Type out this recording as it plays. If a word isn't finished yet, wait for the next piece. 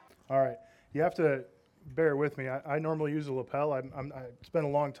All right. You have to bear with me. I normally use a lapel. It's been a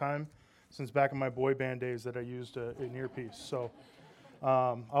long time since back in my boy band days that I used an earpiece. So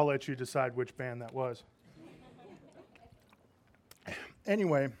I'll let you decide which band that was.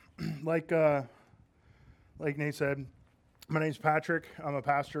 Anyway, like Nate said, my name's Patrick. I'm a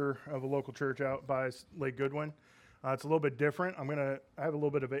pastor of a local church out by Lake Goodwin. It's a little bit different. I have a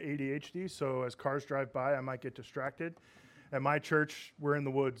little bit of an ADHD, so as cars drive by, I might get distracted. At my church, we're in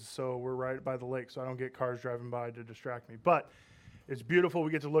the woods, so we're right by the lake, so I don't get cars driving by to distract me. But it's beautiful.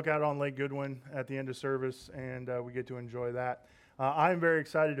 We get to look out on Lake Goodwin at the end of service, and we get to enjoy that. I'm very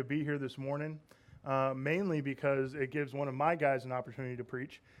excited to be here this morning, mainly because it gives one of my guys an opportunity to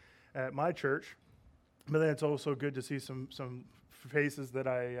preach at my church. But then it's also good to see some faces that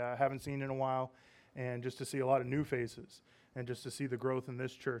I haven't seen in a while, and just to see a lot of new faces, and just to see the growth in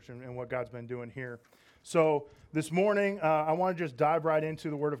this church and what God's been doing here. So this morning, I want to just dive right into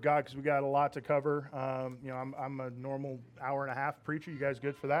the Word of God because we got a lot to cover. I'm a normal hour and a half preacher. You guys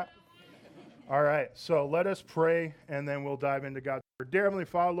good for that? All right. So let us pray, and then we'll dive into God's Word. Dear Heavenly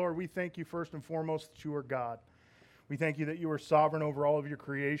Father, Lord, we thank you first and foremost that you are God. We thank you that you are sovereign over all of your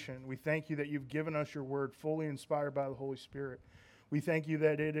creation. We thank you that you've given us your Word fully inspired by the Holy Spirit. We thank you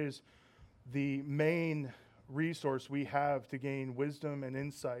that it is the main resource we have to gain wisdom and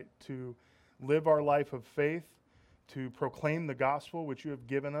insight to live our life of faith, to proclaim the gospel, which you have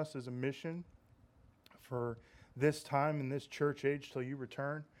given us as a mission for this time in this church age till you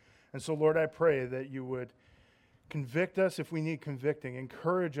return. And so, Lord, I pray that you would convict us if we need convicting,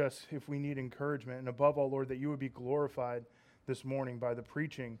 encourage us if we need encouragement, and above all, Lord, that you would be glorified this morning by the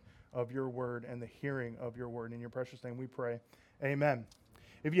preaching of your word and the hearing of your word. In your precious name we pray. Amen.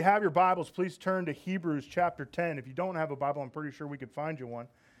 If you have your Bibles, please turn to Hebrews chapter 10. If you don't have a Bible, I'm pretty sure we could find you one.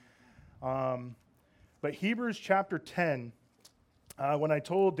 But Hebrews chapter 10, when I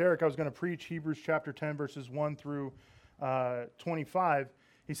told Derek I was going to preach Hebrews chapter 10, verses 1 through 25,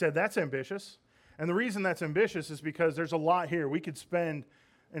 he said, that's ambitious. And the reason that's ambitious is because there's a lot here. We could spend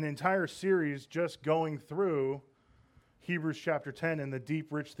an entire series just going through Hebrews chapter 10 and the deep,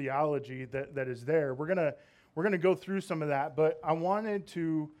 rich theology that is there. We're going to go through some of that, but I wanted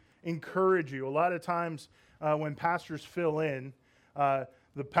to encourage you. A lot of times when pastors fill in,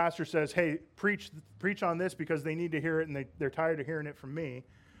 the pastor says, hey, preach on this because they need to hear it and they're tired of hearing it from me.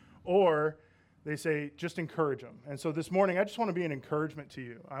 Or they say, just encourage them. And so this morning, I just want to be an encouragement to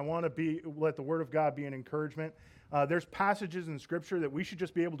you. I want to let the Word of God be an encouragement. There's passages in Scripture that we should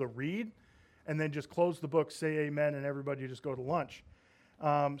just be able to read and then just close the book, say amen, and everybody just go to lunch. So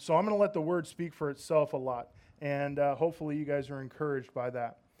I'm going to let the Word speak for itself a lot. And hopefully you guys are encouraged by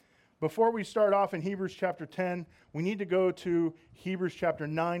that. Before we start off in Hebrews chapter 10, we need to go to Hebrews chapter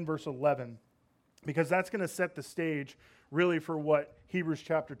 9, verse 11, because that's going to set the stage really for what Hebrews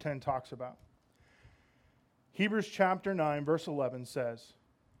chapter 10 talks about. Hebrews chapter 9, verse 11 says,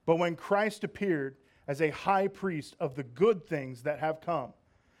 "But when Christ appeared as a high priest of the good things that have come,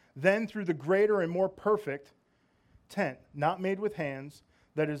 then through the greater and more perfect tent, not made with hands,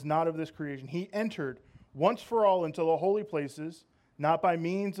 that is not of this creation, he entered once for all into the holy places, not by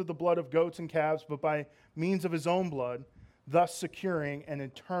means of the blood of goats and calves, but by means of his own blood, thus securing an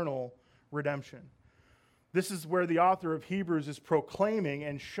eternal redemption." This is where the author of Hebrews is proclaiming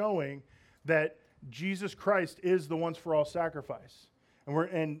and showing that Jesus Christ is the once-for-all sacrifice.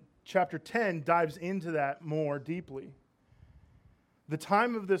 And chapter 10 dives into that more deeply. The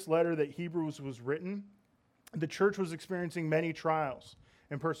time of this letter that Hebrews was written, the church was experiencing many trials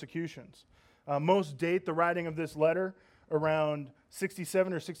and persecutions. Most date the writing of this letter around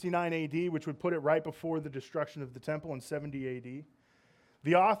 67 or 69 AD, which would put it right before the destruction of the temple in 70 AD.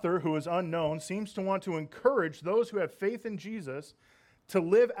 The author, who is unknown, seems to want to encourage those who have faith in Jesus to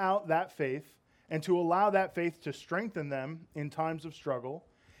live out that faith and to allow that faith to strengthen them in times of struggle,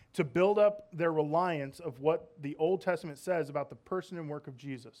 to build up their reliance of what the Old Testament says about the person and work of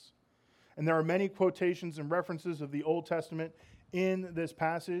Jesus. And there are many quotations and references of the Old Testament in this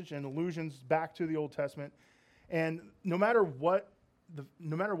passage and allusions back to the Old Testament. And no matter what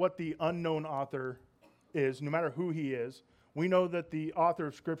the unknown author is, no matter who he is, we know that the author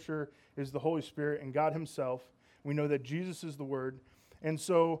of Scripture is the Holy Spirit and God himself. We know that Jesus is the Word. And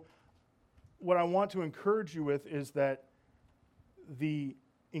so what I want to encourage you with is that the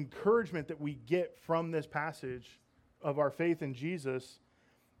encouragement that we get from this passage of our faith in Jesus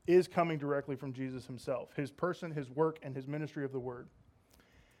is coming directly from Jesus himself, his person, his work, and his ministry of the Word.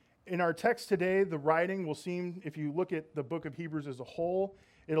 In our text today, the writing will seem, if you look at the book of Hebrews as a whole,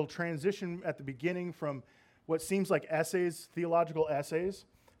 it'll transition at the beginning from what seems like essays, theological essays,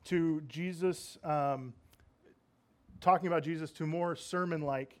 to Jesus, talking about Jesus, to more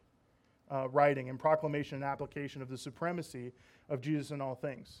sermon-like writing and proclamation and application of the supremacy of Jesus in all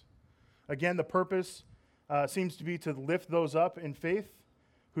things. Again, the purpose seems to be to lift those up in faith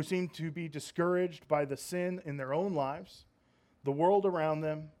who seem to be discouraged by the sin in their own lives, the world around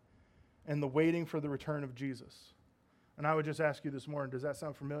them, and the waiting for the return of Jesus. And I would just ask you this morning, does that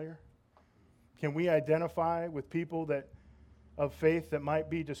sound familiar? Can we identify with people of faith that might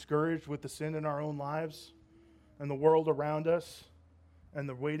be discouraged with the sin in our own lives and the world around us and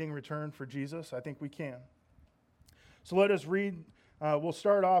the waiting return for Jesus? I think we can. So let us read. We'll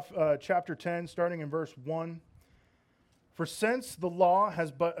start off chapter 10, starting in verse 1. For since the law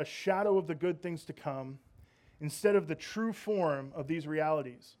has but a shadow of the good things to come, instead of the true form of these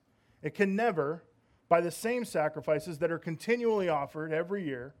realities, it can never, by the same sacrifices that are continually offered every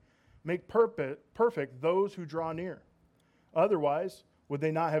year, make perfect those who draw near. Otherwise, would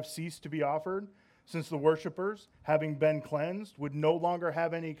they not have ceased to be offered, since the worshipers, having been cleansed, would no longer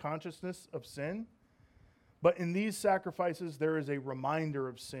have any consciousness of sin? But in these sacrifices there is a reminder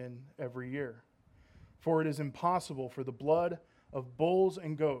of sin every year. For it is impossible for the blood of bulls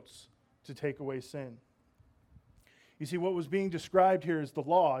and goats to take away sin. You see, what was being described here is the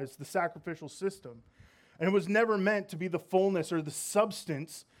law, is the sacrificial system. And it was never meant to be the fullness or the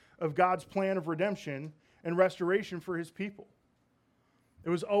substance of God's plan of redemption and restoration for his people. It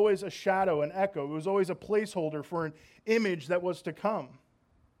was always a shadow, an echo. It was always a placeholder for an image that was to come.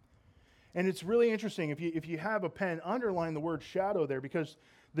 And it's really interesting, if you have a pen, underline the word shadow there, because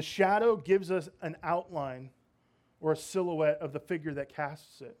the shadow gives us an outline or a silhouette of the figure that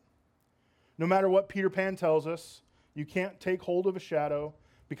casts it. No matter what Peter Pan tells us, you can't take hold of a shadow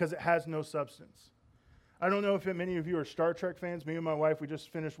because it has no substance. I don't know if many of you are Star Trek fans. Me and my wife, we just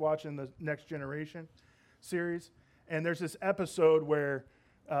finished watching the Next Generation series. And there's this episode where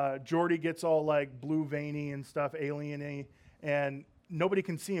Geordi gets all like blue veiny and stuff, alien-y, and nobody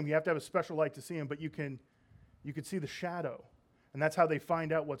can see him. You have to have a special light to see him, but you can see the shadow. And that's how they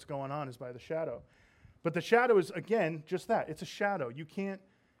find out what's going on, is by the shadow. But the shadow is, again, just that. It's a shadow. You can't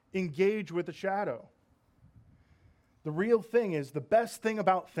engage with the shadow. The real thing is, the best thing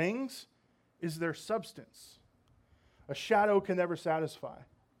about things is their substance. A shadow can never satisfy.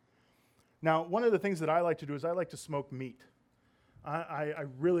 Now, one of the things that I like to do is I like to smoke meat. I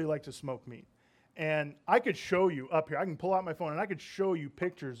really like to smoke meat. And I could show you up here, I can pull out my phone and I could show you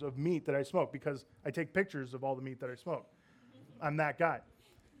pictures of meat that I smoke, because I take pictures of all the meat that I smoke. I'm that guy.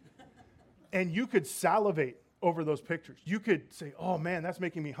 And you could salivate over those pictures. You could say, oh man, that's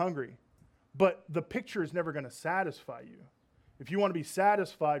making me hungry. But the picture is never going to satisfy you. If you want to be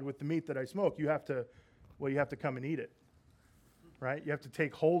satisfied with the meat that I smoke, you have to come and eat it, right? You have to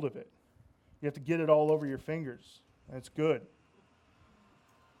take hold of it. You have to get it all over your fingers, and it's good.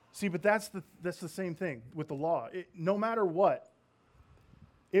 See, but that's the same thing with the law. No matter what,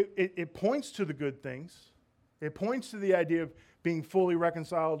 it points to the good things. It points to the idea of being fully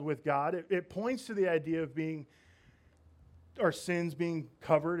reconciled with God. It points to the idea of our sins being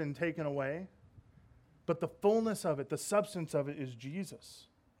covered and taken away. But the fullness of it, the substance of it, is Jesus.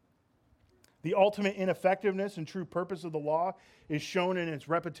 The ultimate ineffectiveness and true purpose of the law is shown in its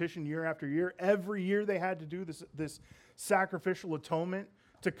repetition year after year. Every year they had to do this sacrificial atonement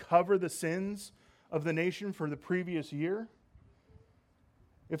to cover the sins of the nation for the previous year.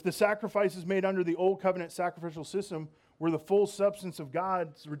 If the sacrifices made under the old covenant sacrificial system were the full substance of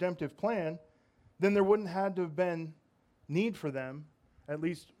God's redemptive plan, then there wouldn't have to have been need for them, at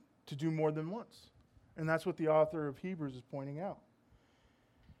least to do more than once. And that's what the author of Hebrews is pointing out.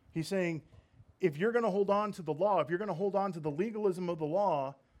 He's saying, if you're going to hold on to the law, if you're going to hold on to the legalism of the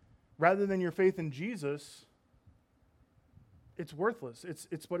law, rather than your faith in Jesus, it's worthless.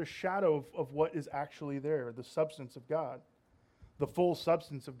 It's but a shadow of what is actually there, the substance of God, the full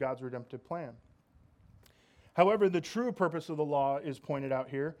substance of God's redemptive plan. However, the true purpose of the law is pointed out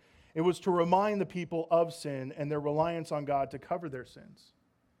here. It was to remind the people of sin and their reliance on God to cover their sins.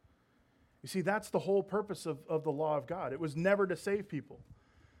 You see, that's the whole purpose of the law of God. It was never to save people.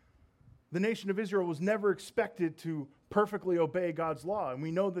 The nation of Israel was never expected to perfectly obey God's law, and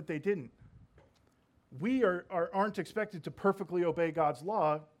we know that they didn't. We aren't expected to perfectly obey God's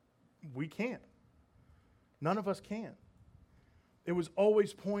law. We can't. None of us can. It was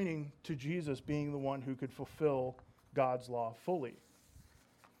always pointing to Jesus being the one who could fulfill God's law fully.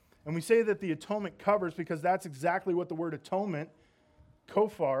 And we say that the atonement covers because that's exactly what the word atonement,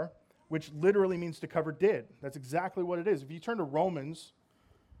 kofar, which literally means to cover, did. That's exactly what it is. If you turn to Romans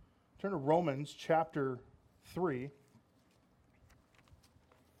chapter 3.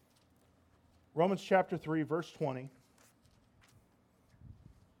 Romans chapter 3, verse 20.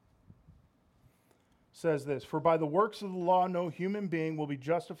 says this, "For by the works of the law no human being will be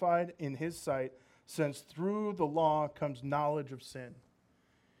justified in his sight, since through the law comes knowledge of sin."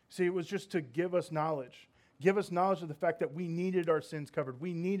 See, it was just to give us knowledge of the fact that we needed our sins covered.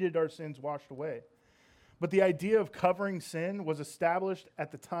 We needed our sins washed away. But the idea of covering sin was established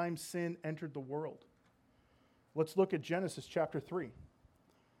at the time sin entered the world. Let's look at Genesis chapter 3.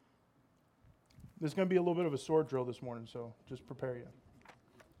 There's going to be a little bit of a sword drill this morning, so just prepare you.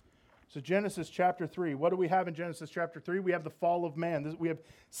 So Genesis chapter 3. What do we have in Genesis chapter 3? We have the fall of man. We have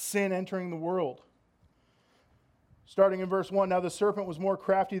sin entering the world. Starting in verse 1, "Now the serpent was more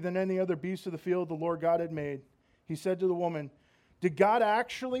crafty than any other beast of the field the Lord God had made. He said to the woman, 'Did God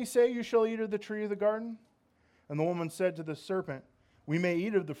actually say you shall eat of the tree of the garden?' And the woman said to the serpent, 'We may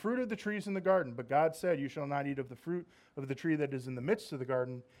eat of the fruit of the trees in the garden, but God said, you shall not eat of the fruit of the tree that is in the midst of the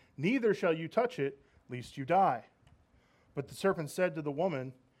garden, neither shall you touch it, lest you die.' But the serpent said to the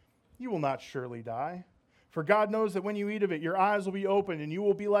woman, 'You will not surely die. For God knows that when you eat of it, your eyes will be opened, and you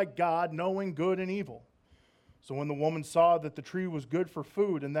will be like God, knowing good and evil.' So when the woman saw that the tree was good for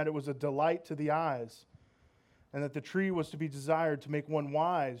food, and that it was a delight to the eyes, and that the tree was to be desired to make one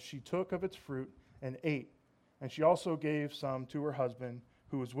wise, she took of its fruit and ate. And she also gave some to her husband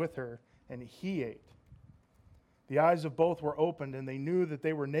who was with her, and he ate. The eyes of both were opened, and they knew that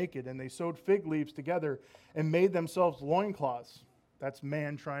they were naked, and they sewed fig leaves together and made themselves loincloths." That's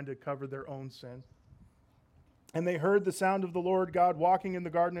man trying to cover their own sin. "And they heard the sound of the Lord God walking in the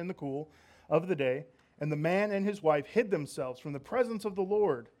garden in the cool of the day, and the man and his wife hid themselves from the presence of the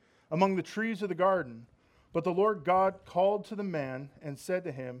Lord among the trees of the garden. But the Lord God called to the man and said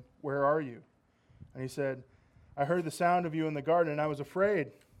to him, 'Where are you?' And he said, 'I heard the sound of you in the garden, and I was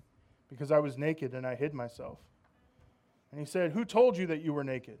afraid, because I was naked and I hid myself.' And he said, 'Who told you that you were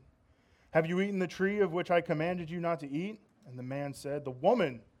naked? Have you eaten the tree of which I commanded you not to eat?' And the man said,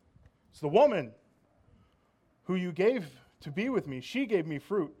 'It's the woman who you gave to be with me. She gave me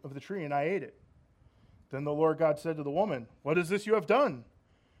fruit of the tree, and I ate it.' Then the Lord God said to the woman, 'What is this you have done?'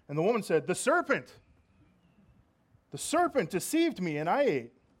 And the woman said, 'The serpent deceived me, and I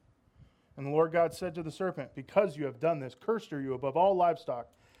ate.' And the Lord God said to the serpent, 'Because you have done this, cursed are you above all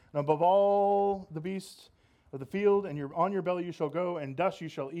livestock, and above all the beasts of the field, and on your belly you shall go, and dust you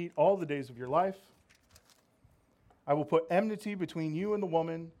shall eat all the days of your life. I will put enmity between you and the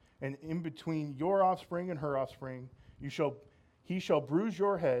woman, and in between your offspring and her offspring. He shall bruise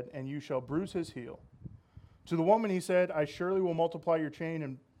your head, and you shall bruise his heel.' To the woman he said, 'I surely will multiply your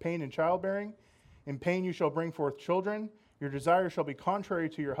pain in childbearing. In pain you shall bring forth children. Your desire shall be contrary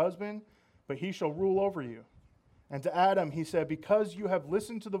to your husband, but he shall rule over you.' And to Adam he said, 'Because you have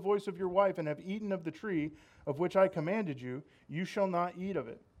listened to the voice of your wife and have eaten of the tree of which I commanded you, you shall not eat of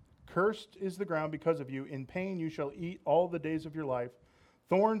it. Cursed is the ground because of you. In pain you shall eat all the days of your life.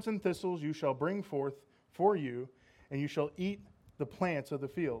 Thorns and thistles you shall bring forth for you, and you shall eat the plants of the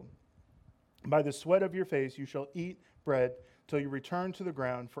field. By the sweat of your face you shall eat bread till you return to the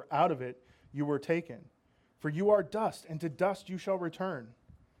ground, for out of it you were taken. For you are dust, and to dust you shall return.'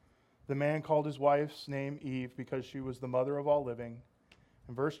 The man called his wife's name Eve, because she was the mother of all living."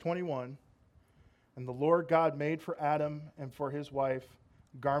 In verse 21, "And the Lord God made for Adam and for his wife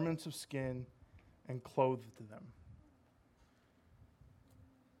garments of skin and clothed them."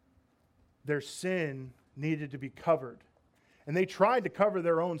 Their sin needed to be covered. And they tried to cover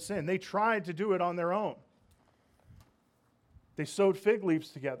their own sin. They tried to do it on their own. They sewed fig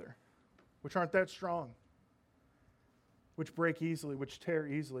leaves together, which aren't that strong, which break easily, which tear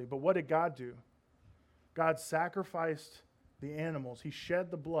easily. But what did God do? God sacrificed the animals. He shed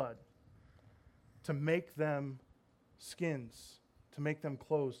the blood to make them skins, to make them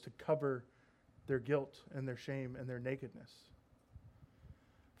clothes, to cover their guilt and their shame and their nakedness.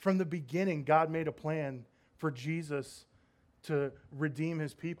 From the beginning, God made a plan for Jesus to redeem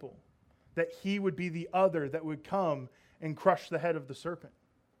his people, that he would be the other that would come and crush the head of the serpent,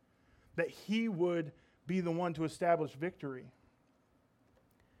 that he would be the one to establish victory.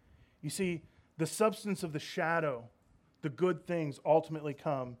 You see, the substance of the shadow, the good things ultimately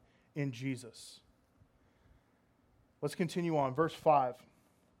come in Jesus. Let's continue on. Verse 5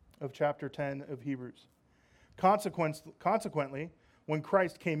 of chapter 10 of Hebrews. Consequently, when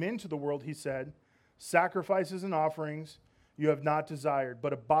Christ came into the world, he said, "Sacrifices and offerings you have not desired,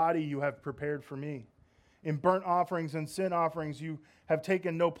 but a body you have prepared for me. In burnt offerings and sin offerings you have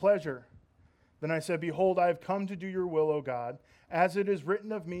taken no pleasure. Then I said, Behold, I have come to do your will, O God, as it is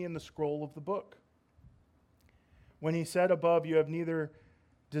written of me in the scroll of the book." When he said above, "You have neither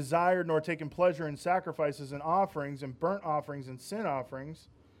desired nor taken pleasure in sacrifices and offerings and burnt offerings and sin offerings,"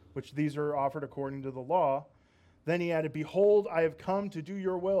 which these are offered according to the law, then he added, "Behold, I have come to do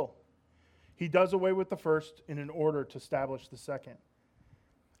your will." He does away with the first in order to establish the second.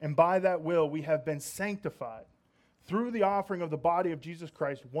 And by that will, we have been sanctified through the offering of the body of Jesus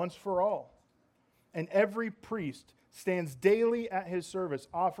Christ once for all. And every priest stands daily at his service,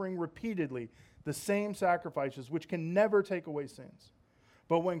 offering repeatedly the same sacrifices, which can never take away sins.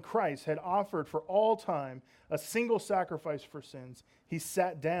 But when Christ had offered for all time a single sacrifice for sins, he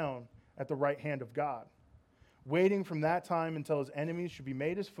sat down at the right hand of God, waiting from that time until his enemies should be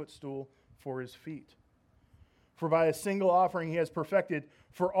made his footstool for his feet. For by a single offering he has perfected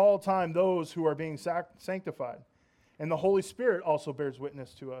for all time those who are being sanctified. And the Holy Spirit also bears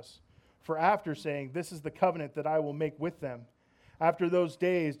witness to us. For after saying, "This is the covenant that I will make with them. After those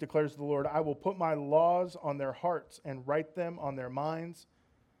days, declares the Lord, I will put my laws on their hearts and write them on their minds."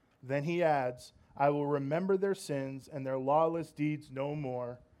 Then he adds, "I will remember their sins and their lawless deeds no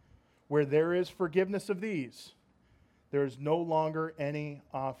more. Where there is forgiveness of these, there is no longer any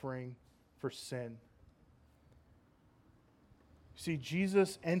offering for sin." See,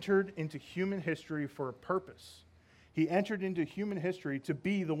 Jesus entered into human history for a purpose. He entered into human history to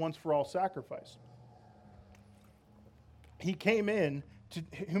be the once-for-all sacrifice. He came in to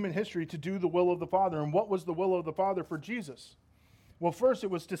human history to do the will of the Father. And what was the will of the Father for Jesus? Well, first it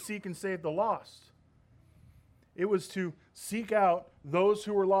was to seek and save the lost. It was to seek out those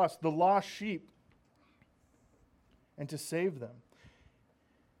who were lost, the lost sheep, and to save them.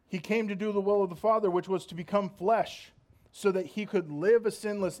 He came to do the will of the Father, which was to become flesh, so that he could live a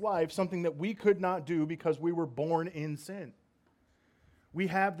sinless life, something that we could not do because we were born in sin. We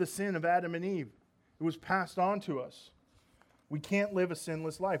have the sin of Adam and Eve. It was passed on to us. We can't live a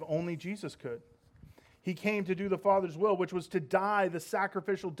sinless life. Only Jesus could. He came to do the Father's will, which was to die the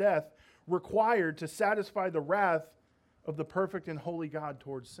sacrificial death required to satisfy the wrath of the perfect and holy God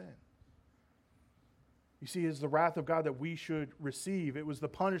towards sin. You see, it's the wrath of God that we should receive. It was the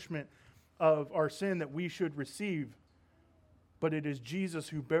punishment of our sin that we should receive. But it is Jesus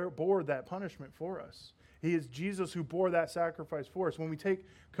who bore that punishment for us. He is Jesus who bore that sacrifice for us. When we take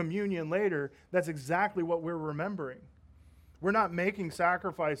communion later, that's exactly what we're remembering. We're not making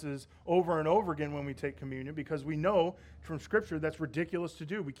sacrifices over and over again when we take communion because we know from Scripture that's ridiculous to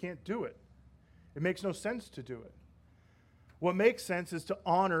do. We can't do it. It makes no sense to do it. What makes sense is to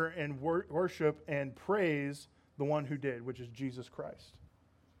honor and worship and praise the one who did, which is Jesus Christ.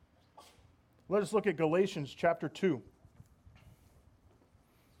 Let us look at Galatians chapter 2.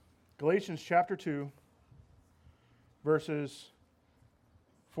 Galatians chapter 2, verses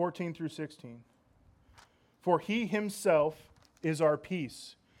 14 through 16. For he himself is our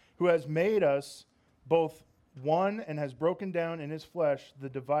peace, who has made us both one and has broken down in his flesh the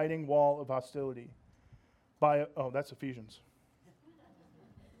dividing wall of hostility. That's Ephesians.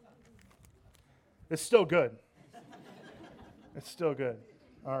 It's still good. It's still good.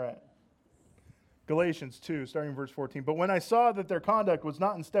 All right. Galatians 2, starting in verse 14. But when I saw that their conduct was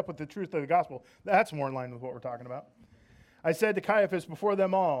not in step with the truth of the gospel, that's more in line with what we're talking about, I said to Caiaphas before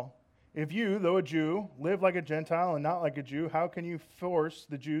them all, if you, though a Jew, live like a Gentile and not like a Jew, how can you force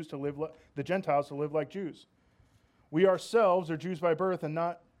the Gentiles to live like Jews? We ourselves are Jews by birth and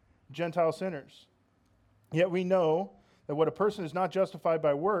not Gentile sinners. Yet we know that what a person is not justified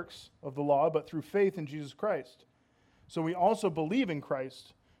by works of the law, but through faith in Jesus Christ. So we also believe in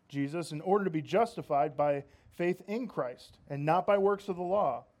Christ Jesus in order to be justified by faith in Christ and not by works of the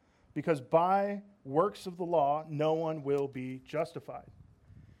law, because by works of the law no one will be justified.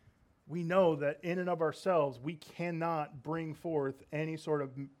 We know that in and of ourselves we cannot bring forth any sort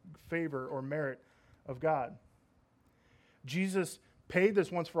of favor or merit of God. Jesus paid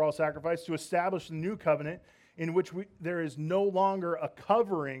this once for all sacrifice to establish the new covenant in which there is no longer a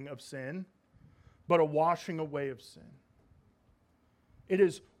covering of sin, but a washing away of sin. It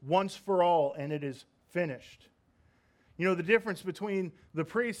is once for all, and it is finished. You know, the difference between the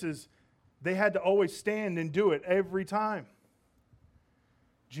priests is they had to always stand and do it every time.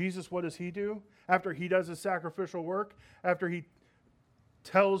 Jesus, what does he do? After he does his sacrificial work, after he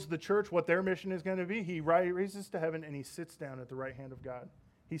tells the church what their mission is going to be, he raises to heaven and he sits down at the right hand of God.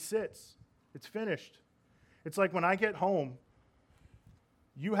 He sits. It's finished. It's like when I get home,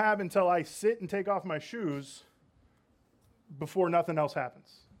 you have until I sit and take off my shoes before nothing else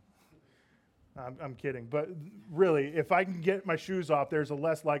happens. I'm kidding. But really, if I can get my shoes off, there's a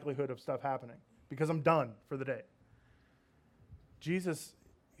less likelihood of stuff happening because I'm done for the day. Jesus,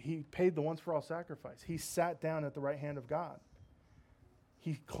 he paid the once-for-all sacrifice. He sat down at the right hand of God.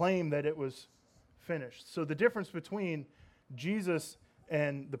 He claimed that it was finished. So the difference between Jesus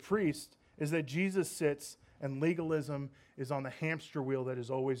and the priest is that Jesus sits and legalism is on the hamster wheel that is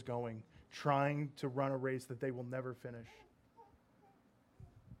always going, trying to run a race that they will never finish.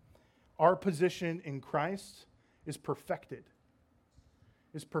 our position in Christ is perfected.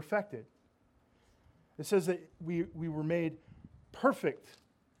 Is perfected. It says that we were made perfect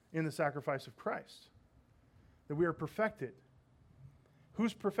in the sacrifice of Christ. That we are perfected.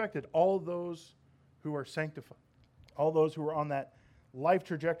 Who's perfected? All those who are sanctified. All those who are on that life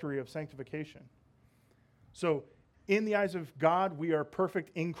trajectory of sanctification. So, in the eyes of God, we are perfect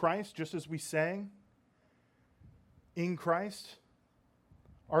in Christ, just as we sang. In Christ.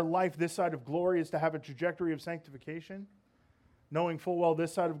 Our life this side of glory is to have a trajectory of sanctification, knowing full well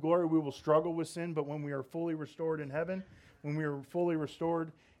this side of glory we will struggle with sin, but when we are fully restored in heaven, when we are fully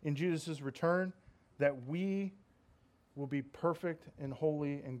restored in Jesus' return, that we will be perfect and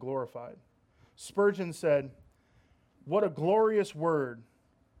holy and glorified. Spurgeon said, "What a glorious word!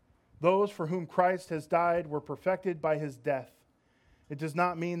 Those for whom Christ has died were perfected by his death. It does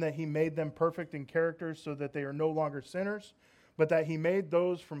not mean that he made them perfect in character so that they are no longer sinners, but that he made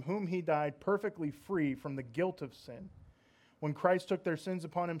those from whom he died perfectly free from the guilt of sin. When Christ took their sins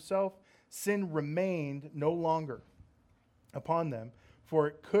upon himself, sin remained no longer upon them, for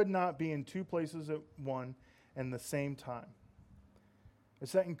it could not be in two places at one and the same time."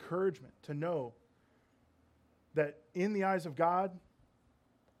 It's that encouragement to know that in the eyes of God,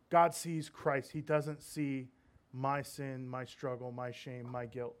 God sees Christ. He doesn't see my sin, my struggle, my shame, my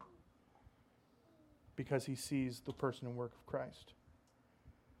guilt, because he sees the person and work of Christ.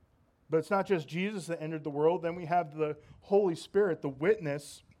 But it's not just Jesus that entered the world. Then we have the Holy Spirit, the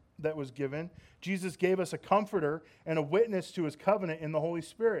witness that was given. Jesus gave us a comforter and a witness to his covenant in the Holy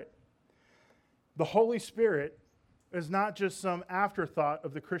Spirit. The Holy Spirit is not just some afterthought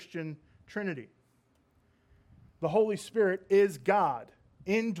of the Christian Trinity. The Holy Spirit is God,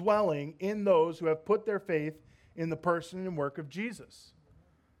 indwelling in those who have put their faith in the person and work of Jesus.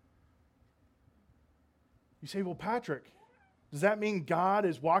 You say, well, Patrick, does that mean God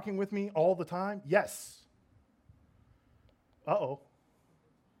is walking with me all the time? Yes. Uh-oh.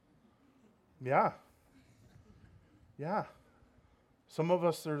 Yeah. Yeah. Some of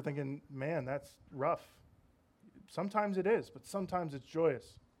us are thinking, man, that's rough. Sometimes it is, but sometimes it's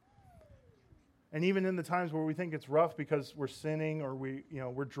joyous. And even in the times where we think it's rough because we're sinning or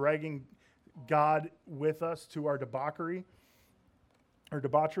we're dragging God with us to our debauchery,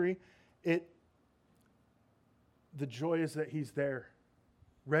 the joy is that he's there,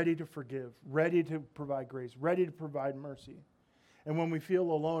 ready to forgive, ready to provide grace, ready to provide mercy. And when we feel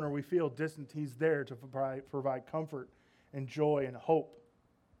alone or we feel distant, he's there to provide comfort and joy and hope.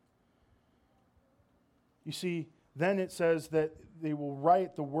 You see, then it says that they will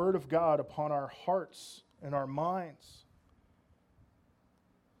write the word of God upon our hearts and our minds.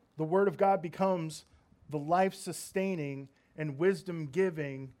 The word of God becomes the life-sustaining and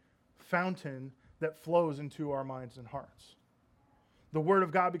wisdom-giving fountain that flows into our minds and hearts. The word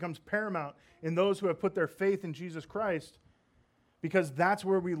of God becomes paramount in those who have put their faith in Jesus Christ, because that's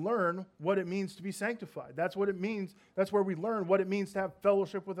where we learn what it means to be sanctified. That's what it means. That's where we learn what it means to have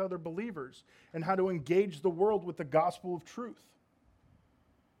fellowship with other believers and how to engage the world with the gospel of truth.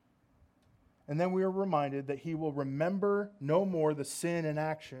 And then we are reminded that he will remember no more the sin and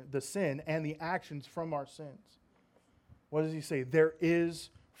the actions from our sins. What does he say? There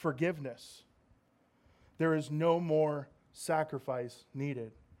is forgiveness. There is no more sacrifice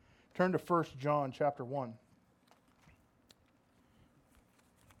needed. Turn to 1 John chapter 1.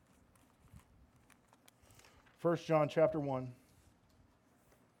 1 John chapter 1,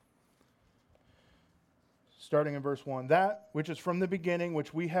 starting in verse 1. That which is from the beginning,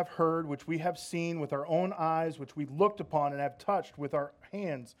 which we have heard, which we have seen with our own eyes, which we looked upon and have touched with our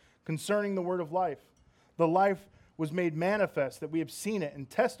hands, concerning the word of life. The life was made manifest, that we have seen it and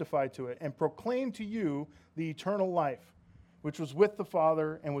testified to it, and proclaimed to you the eternal life, which was with the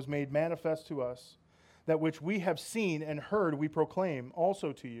Father and was made manifest to us. That which we have seen and heard we proclaim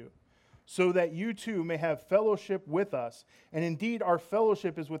also to you, so that you too may have fellowship with us. And indeed, our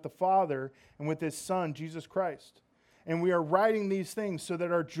fellowship is with the Father and with his Son, Jesus Christ. And we are writing these things so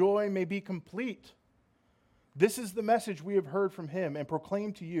that our joy may be complete. This is the message we have heard from him and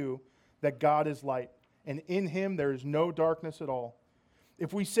proclaim to you, that God is light, and in him there is no darkness at all.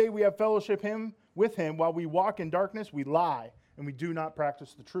 If we say we have fellowship with him while we walk in darkness, we lie, and we do not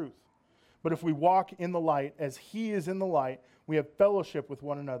practice the truth. But if we walk in the light, as he is in the light, we have fellowship with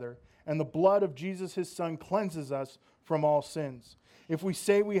one another. And the blood of Jesus, his Son, cleanses us from all sins. If we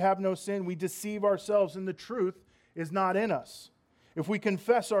say we have no sin, we deceive ourselves, and the truth is not in us. If we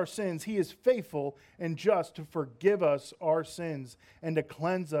confess our sins, he is faithful and just to forgive us our sins and to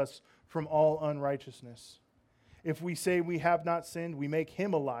cleanse us from all unrighteousness. If we say we have not sinned, we make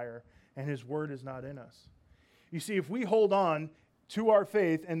him a liar, and his word is not in us. You see, if we hold on to our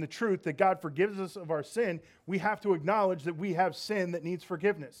faith and the truth that God forgives us of our sin, we have to acknowledge that we have sin that needs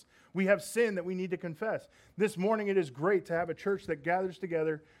forgiveness. We have sin that we need to confess. This morning it is great to have a church that gathers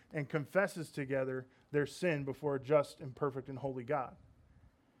together and confesses together their sin before a just and perfect and holy God.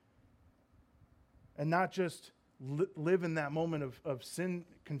 And not just live in that moment of sin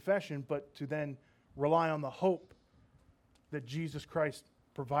confession, but to then rely on the hope that Jesus Christ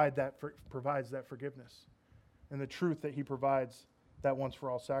provides that forgiveness and the truth that he provides that once for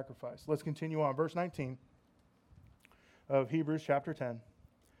all sacrifice. Let's continue on. Verse 19 of Hebrews chapter 10.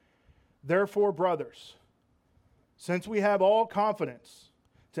 Therefore, brothers, since we have all confidence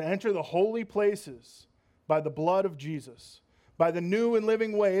to enter the holy places by the blood of Jesus, by the new and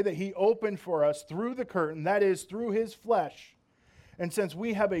living way that he opened for us through the curtain, that is, through his flesh, and since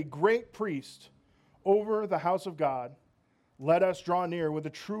we have a great priest over the house of God, let us draw near with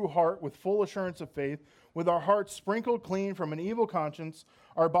a true heart, with full assurance of faith, with our hearts sprinkled clean from an evil conscience,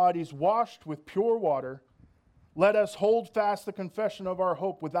 our bodies washed with pure water. Let us hold fast the confession of our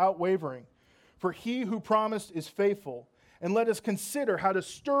hope without wavering. For he who promised is faithful. And let us consider how to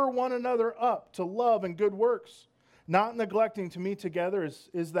stir one another up to love and good works, not neglecting to meet together as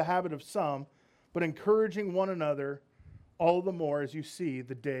is the habit of some, but encouraging one another all the more as you see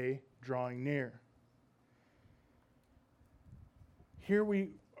the day drawing near. Here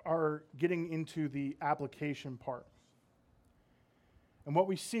we are getting into the application part. And what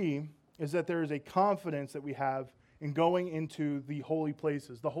we see is that there is a confidence that we have in going into the holy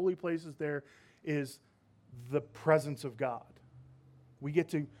places. The holy places there is the presence of God. We get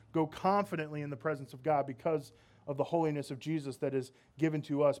to go confidently in the presence of God because of the holiness of Jesus that is given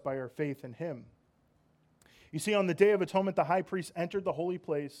to us by our faith in him. You see, on the Day of Atonement, the high priest entered the holy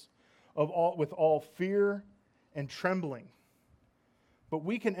place with all fear and trembling. But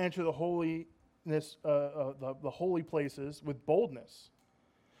we can enter the holy places with boldness.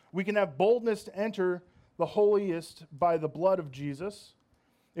 We can have boldness to enter the holiest by the blood of Jesus.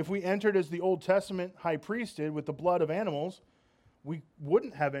 If we entered as the Old Testament high priest did with the blood of animals, we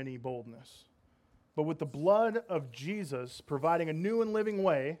wouldn't have any boldness. But with the blood of Jesus providing a new and living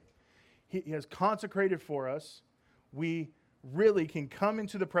way, he has consecrated for us, we really can come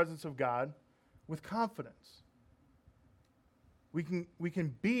into the presence of God with confidence. We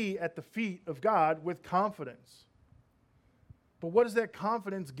can be at the feet of God with confidence. But what does that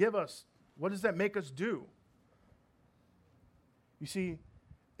confidence give us? What does that make us do? You see,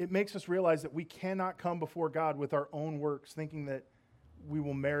 it makes us realize that we cannot come before God with our own works thinking that we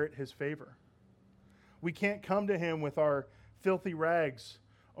will merit his favor. We can't come to him with our filthy rags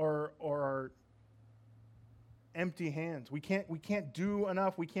or our empty hands. We can't do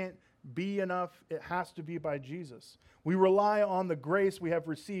enough. We can't be enough. It has to be by Jesus. We rely on the grace we have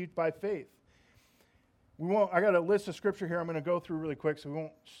received by faith. I got a list of scripture here I'm going to go through really quick, so we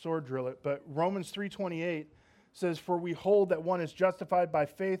won't sword drill it. But Romans 3:28 says, "For we hold that one is justified by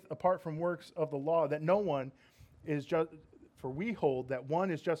faith apart from works of the law, that no one is just. For we hold that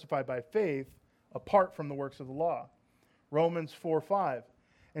one is justified by faith apart from the works of the law." Romans 4:5,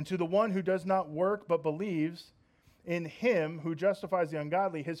 "And to the one who does not work but believes in him who justifies the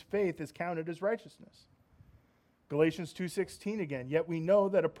ungodly, his faith is counted as righteousness." Galatians 2:16 again, "Yet we know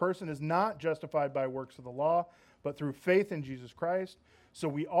that a person is not justified by works of the law, but through faith in Jesus Christ. So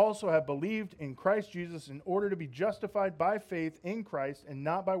we also have believed in Christ Jesus in order to be justified by faith in Christ and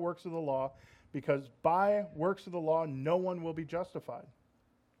not by works of the law, because by works of the law no one will be justified."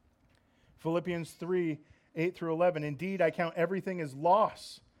 Philippians 3:8-11, "Indeed, I count everything as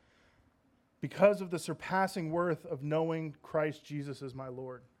loss because of the surpassing worth of knowing Christ Jesus as my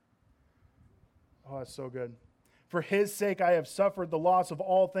Lord." Oh, that's so good. "For his sake I have suffered the loss of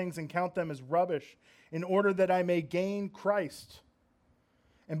all things and count them as rubbish, in order that I may gain Christ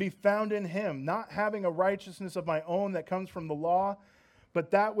and be found in him, not having a righteousness of my own that comes from the law,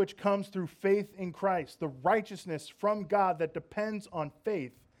 but that which comes through faith in Christ, the righteousness from God that depends on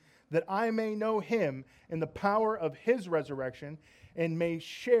faith, that I may know him in the power of his resurrection and may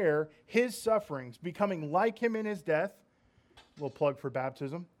share his sufferings, becoming like him in his death," a little plug for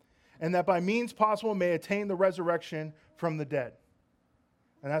baptism, "and that by means possible may attain the resurrection from the dead."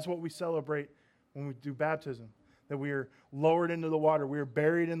 And that's what we celebrate when we do baptism, that we are lowered into the water, we are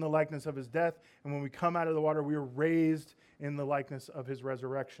buried in the likeness of his death, and when we come out of the water, we are raised in the likeness of his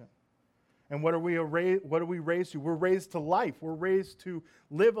resurrection. And what are we raised to? We're raised to life. We're raised to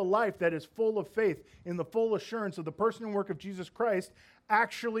live a life that is full of faith, in the full assurance of the person and work of Jesus Christ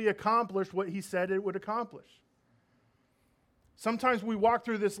actually accomplished what he said it would accomplish. Sometimes we walk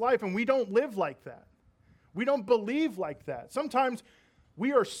through this life and we don't live like that. We don't believe like that. Sometimes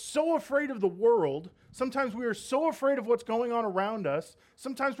We are so afraid of the world. Sometimes we are so afraid of what's going on around us.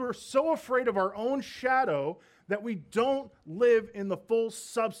 Sometimes we're so afraid of our own shadow that we don't live in the full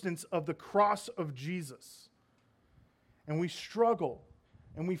substance of the cross of Jesus. And we struggle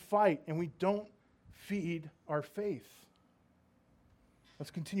and we fight and we don't feed our faith.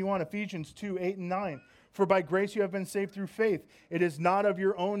 Let's continue on. Ephesians 2:8-9. For by grace you have been saved through faith. It is not of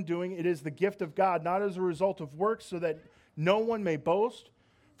your own doing. It is the gift of God, not as a result of works, so that no one may boast.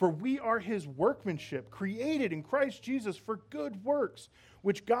 For we are his workmanship, created in Christ Jesus for good works,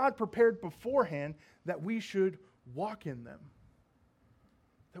 which God prepared beforehand that we should walk in them.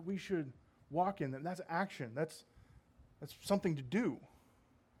 That we should walk in them. That's action. That's something to do.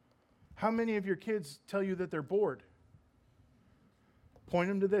 How many of your kids tell you that they're bored? Point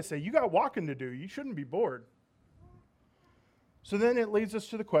them to this. Say, you got walking to do. You shouldn't be bored. So then it leads us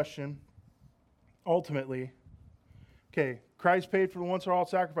to the question, ultimately, okay, Christ paid for the once for all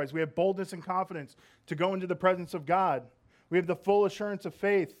sacrifice. We have boldness and confidence to go into the presence of God. We have the full assurance of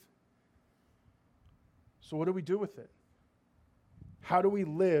faith. So what do we do with it? How do we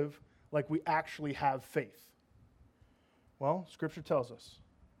live like we actually have faith? Well, Scripture tells us.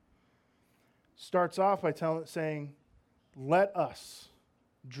 Starts off by saying, let us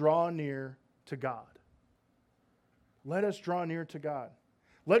draw near to God. Let us draw near to God.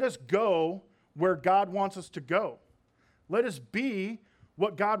 Let us go where God wants us to go. Let us be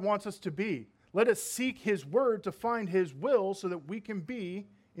what God wants us to be. Let us seek his word to find his will so that we can be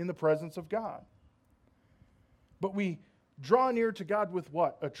in the presence of God. But we draw near to God with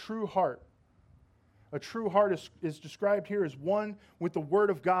what? A true heart. A true heart is described here as one with the word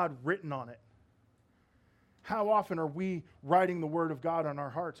of God written on it. How often are we writing the word of God on our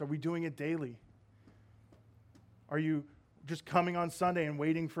hearts? Are we doing it daily? Are you just coming on Sunday and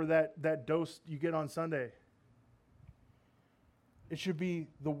waiting for that dose you get on Sunday? It should be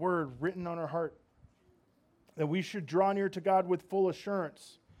the word written on our heart. That we should draw near to God with full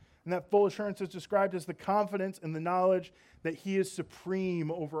assurance. And that full assurance is described as the confidence and the knowledge that he is supreme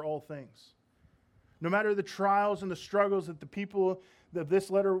over all things. No matter the trials and the struggles that the people that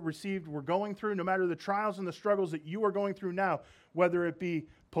this letter received were going through, no matter the trials and the struggles that you are going through now, whether it be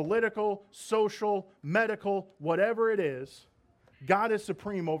political, social, medical, whatever it is, God is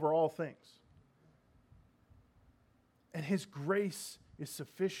supreme over all things. And his grace is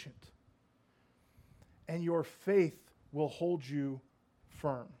sufficient. And your faith will hold you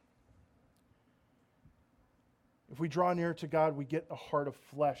firm. If we draw near to God, we get a heart of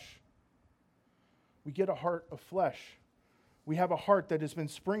flesh. We get a heart of flesh. We have a heart that has been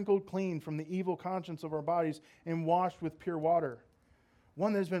sprinkled clean from the evil conscience of our bodies and washed with pure water.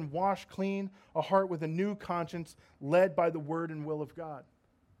 One that has been washed clean, a heart with a new conscience led by the word and will of God.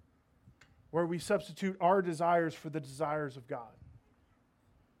 Where we substitute our desires for the desires of God.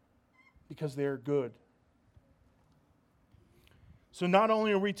 Because they are good. So not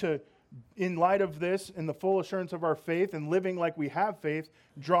only are we to, in light of this, in the full assurance of our faith and living like we have faith,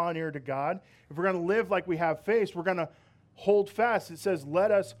 draw near to God. If we're going to live like we have faith, we're going to hold fast. It says,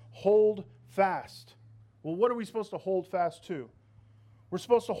 let us hold fast. Well, what are we supposed to hold fast to? We're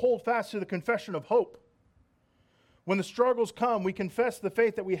supposed to hold fast to the confession of hope. When the struggles come, we confess the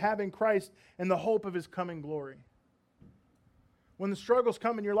faith that we have in Christ and the hope of his coming glory. When the struggles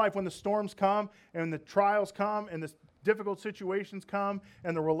come in your life, when the storms come and the trials come and the difficult situations come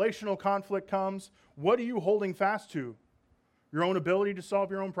and the relational conflict comes, what are you holding fast to? Your own ability to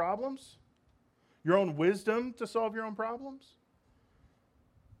solve your own problems? Your own wisdom to solve your own problems?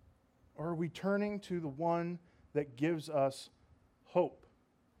 Or are we turning to the one that gives us hope?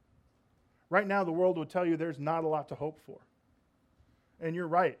 Right now, the world would tell you there's not a lot to hope for. And you're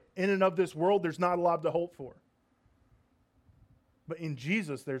right. In and of this world, there's not a lot to hope for. But in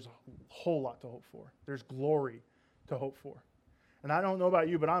Jesus, there's a whole lot to hope for. There's glory to hope for. And I don't know about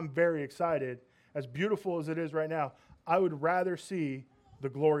you, but I'm very excited. As beautiful as it is right now, I would rather see the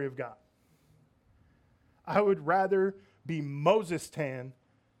glory of God. I would rather be Moses tan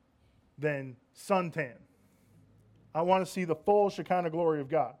than suntan. I want to see the full Shekinah glory of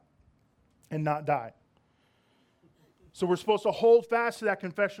God and not die. So we're supposed to hold fast to that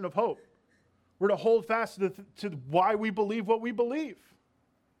confession of hope. We're to hold fast to why we believe what we believe.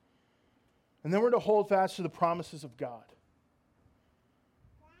 And then we're to hold fast to the promises of God.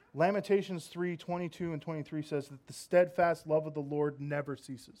 Lamentations 3:22 and 23 says that the steadfast love of the Lord never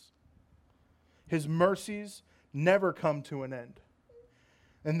ceases. His mercies never come to an end.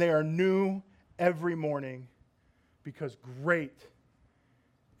 And they are new every morning because great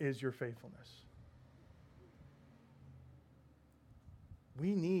is your faithfulness.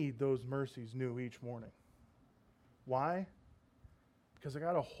 We need those mercies new each morning. Why? because I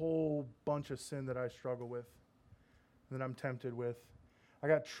got a whole bunch of sin that I struggle with, that I'm tempted with. I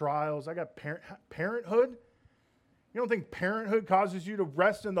got trials. I got parenthood. You don't think parenthood causes you to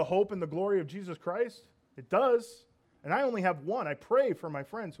rest in the hope and the glory of Jesus Christ? It does. And I only have one. I pray for my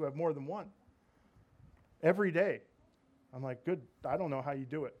friends who have more than one. Every day. I'm like, good, I don't know how you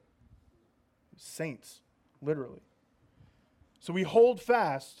do it. Saints, literally. So we hold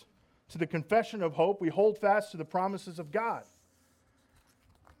fast to the confession of hope. We hold fast to the promises of God.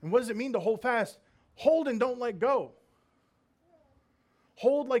 And what does it mean to hold fast? Hold and don't let go.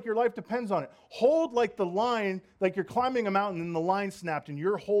 Hold like your life depends on it. Hold like the line, like you're climbing a mountain and the line snapped and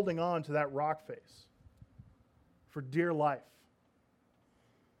you're holding on to that rock face for dear life.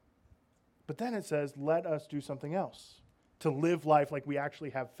 But then it says, let us do something else to live life like we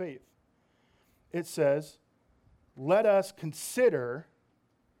actually have faith. It says, let us consider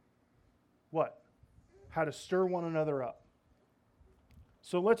what? How to stir one another up.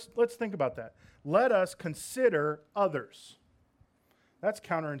 So let's think about that. Let us consider others. That's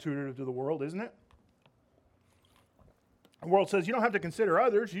counterintuitive to the world, isn't it? The world says you don't have to consider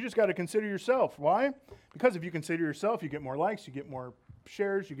others, you just got to consider yourself. Why? Because if you consider yourself, you get more likes, you get more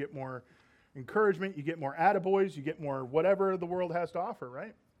shares, you get more encouragement, you get more attaboys, you get more whatever the world has to offer,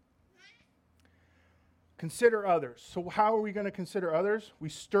 right? Consider others. So how are we going to consider others? We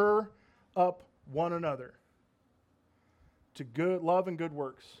stir up one another to good love and good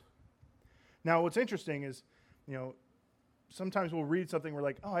works. Now, what's interesting is, sometimes we'll read something, we're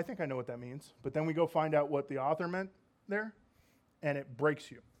like, oh, I think I know what that means. But then we go find out what the author meant there, and it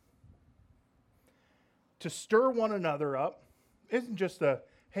breaks you. To stir one another up isn't just a,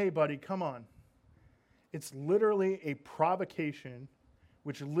 hey, buddy, come on. It's literally a provocation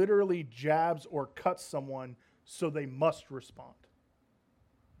which literally jabs or cuts someone so they must respond.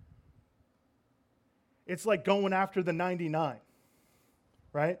 It's like going after the 99,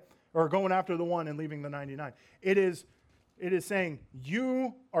 right? Or going after the one and leaving the 99. It is saying,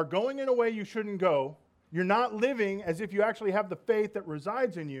 you are going in a way you shouldn't go. You're not living as if you actually have the faith that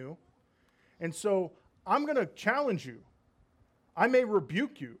resides in you. And so I'm going to challenge you. I may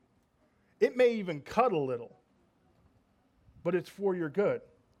rebuke you. It may even cut a little. But it's for your good.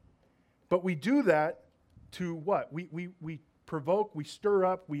 But we do that to what? We provoke, we stir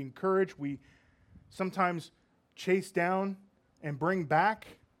up, we encourage, we sometimes chase down and bring back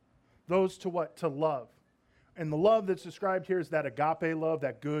those to what? To love. And the love that's described here is that agape love,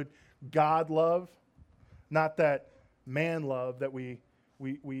 that good God love, not that man love that we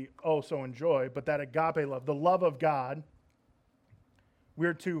so enjoy, but that agape love, the love of God.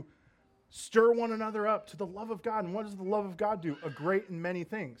 We're to stir one another up to the love of God. And what does the love of God do? A great and many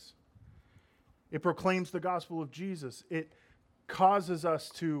things. It proclaims the gospel of Jesus. It causes us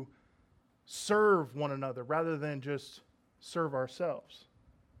to serve one another rather than just serve ourselves.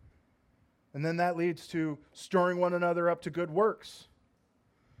 And then that leads to stirring one another up to good works.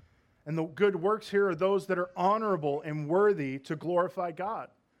 And the good works here are those that are honorable and worthy to glorify God.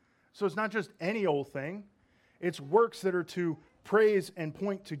 So it's not just any old thing. It's works that are to praise and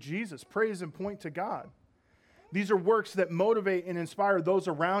point to Jesus, praise and point to God. These are works that motivate and inspire those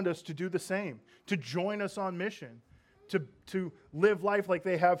around us to do the same, to join us on mission, to live life like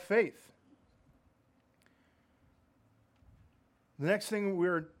they have faith. The next thing,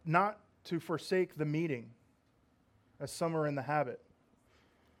 we're not to forsake the meeting, as some are in the habit.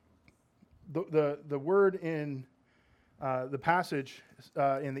 The word in the passage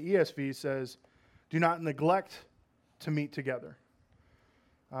in the ESV says, do not neglect to meet together.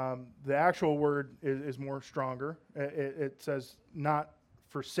 The actual word is more stronger. It says not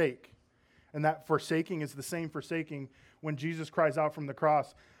forsake. And that forsaking is the same forsaking when Jesus cries out from the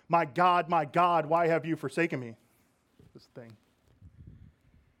cross, my God, why have you forsaken me? This thing.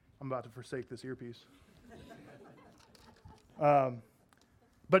 I'm about to forsake this earpiece. But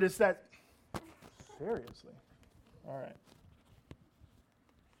it's that, seriously. All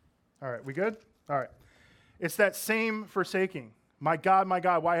right, we good? All right. It's that same forsaking. My God,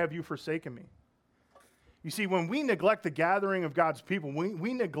 why have you forsaken me? You see, when we neglect the gathering of God's people, when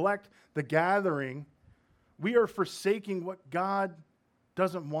we neglect the gathering, we are forsaking what God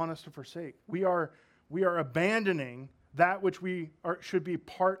doesn't want us to forsake. We are abandoning that which should be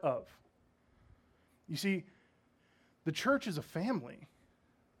part of. You see, the church is a family.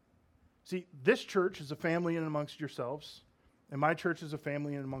 See, this church is a family in amongst yourselves, and my church is a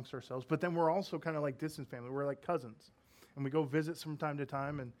family in amongst ourselves, but then we're also kind of like distant family. We're like cousins, and we go visit from time to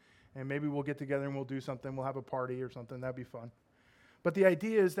time, and maybe we'll get together and we'll do something. We'll have a party or something. That'd be fun. But the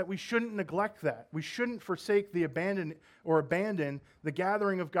idea is that we shouldn't neglect that. We shouldn't forsake abandon the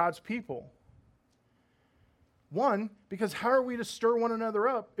gathering of God's people. One, because how are we to stir one another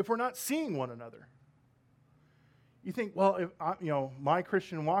up if we're not seeing one another? You think, well, if my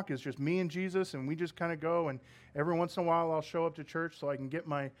Christian walk is just me and Jesus, and we just kind of go, and every once in a while I'll show up to church so I can get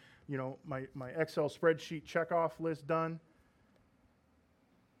my Excel spreadsheet checkoff list done.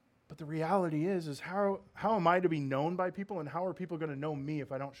 But the reality is how am I to be known by people, and how are people going to know me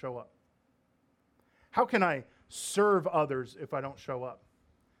if I don't show up? How can I serve others if I don't show up?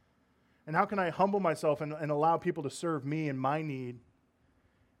 And how can I humble myself and allow people to serve me and my need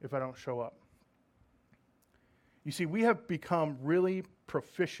if I don't show up? You see, we have become really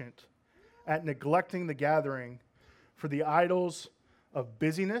proficient at neglecting the gathering for the idols of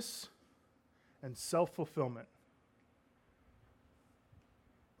busyness and self-fulfillment.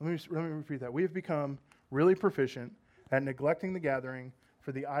 Let me repeat that. We have become really proficient at neglecting the gathering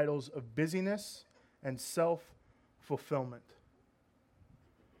for the idols of busyness and self-fulfillment.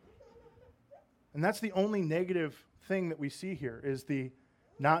 And that's the only negative thing that we see here, is the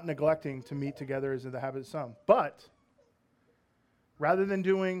not neglecting to meet together as in the habit of some. But rather than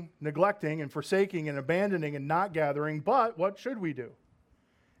neglecting and forsaking and abandoning and not gathering, but what should we do?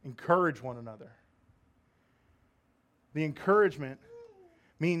 Encourage one another. The encouragement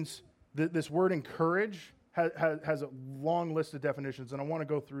means that this word encourage has a long list of definitions, and I want to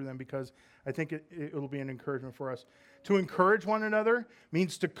go through them because I think it'll be an encouragement for us. To encourage one another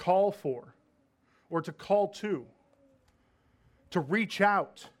means to call for or to call to reach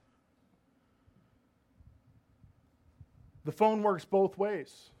out. The phone works both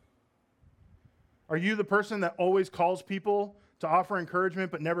ways. Are you the person that always calls people to offer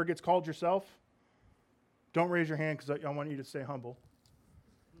encouragement but never gets called yourself? Don't raise your hand because I want you to stay humble.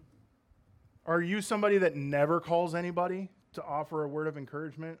 Are you somebody that never calls anybody to offer a word of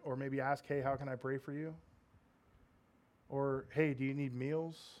encouragement, or maybe ask, hey, how can I pray for you? Or, hey, do you need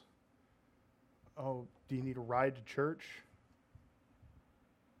meals? Oh, do you need a ride to church?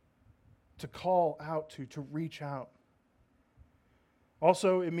 To call out to reach out.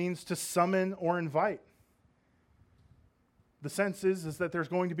 Also, it means to summon or invite. The sense is that there's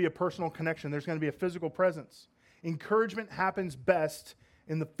going to be a personal connection. There's going to be a physical presence. Encouragement happens best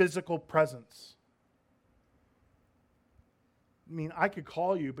in the physical presence. I mean, I could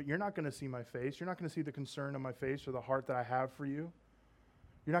call you, but you're not going to see my face. You're not going to see the concern on my face or the heart that I have for you.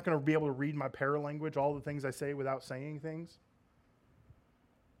 You're not going to be able to read my paralanguage, all the things I say without saying things.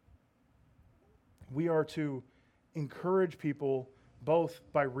 We are to encourage people both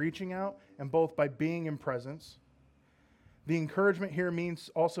by reaching out and both by being in presence. The encouragement here means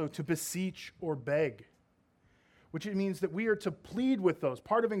also to beseech or beg, which it means that we are to plead with those.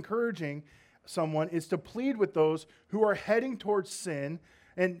 Part of encouraging someone is to plead with those who are heading towards sin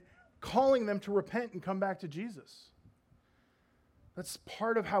and calling them to repent and come back to Jesus. That's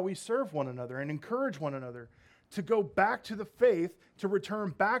part of how we serve one another and encourage one another to go back to the faith, to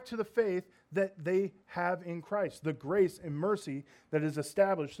return back to the faith that they have in Christ, the grace and mercy that is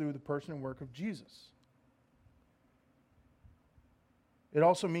established through the person and work of Jesus. It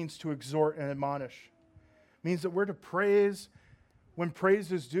also means to exhort and admonish. It means that we're to praise when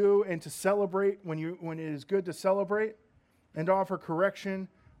praise is due, and to celebrate when it is good to celebrate, and to offer correction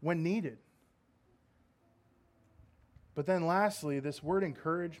when needed. But then lastly, this word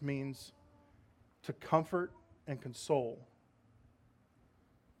encourage means to comfort and console.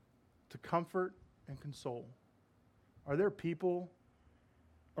 To comfort and console. Are there people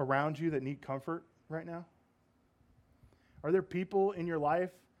around you that need comfort right now? Are there people in your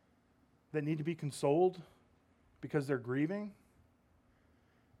life that need to be consoled because they're grieving?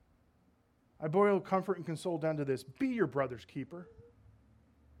 I boil comfort and console down to this: be your brother's keeper.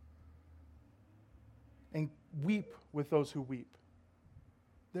 And weep with those who weep.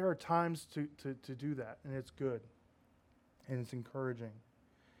 There are times to do that, and it's good. And it's encouraging.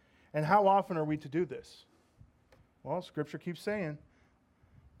 And how often are we to do this? Well, Scripture keeps saying,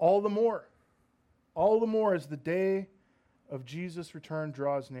 all the more as the day of Jesus' return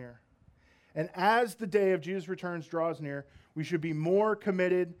draws near. And as the day of Jesus' return draws near, we should be more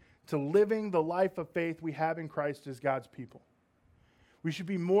committed to living the life of faith we have in Christ as God's people. We should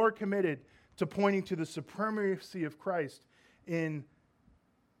be more committed to pointing to the supremacy of Christ in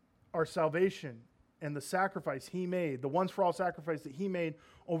our salvation and the sacrifice He made, the once-for-all sacrifice that He made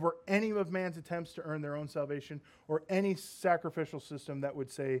over any of man's attempts to earn their own salvation, or any sacrificial system that would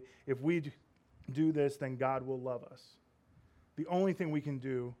say, if we do this, then God will love us. The only thing we can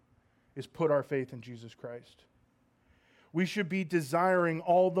do is put our faith in Jesus Christ. We should be desiring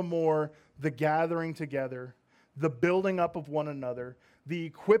all the more the gathering together, the building up of one another, the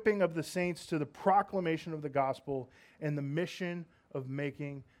equipping of the saints to the proclamation of the gospel, and the mission of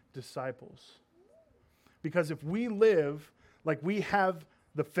making disciples. Because if we live like we have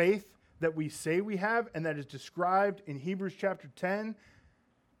the faith that we say we have and that is described in Hebrews chapter 10,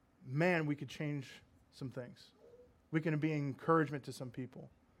 man, we could change some things. We can be an encouragement to some people.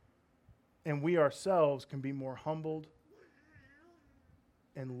 And we ourselves can be more humbled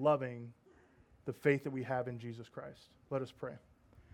and loving the faith that we have in Jesus Christ. Let us pray.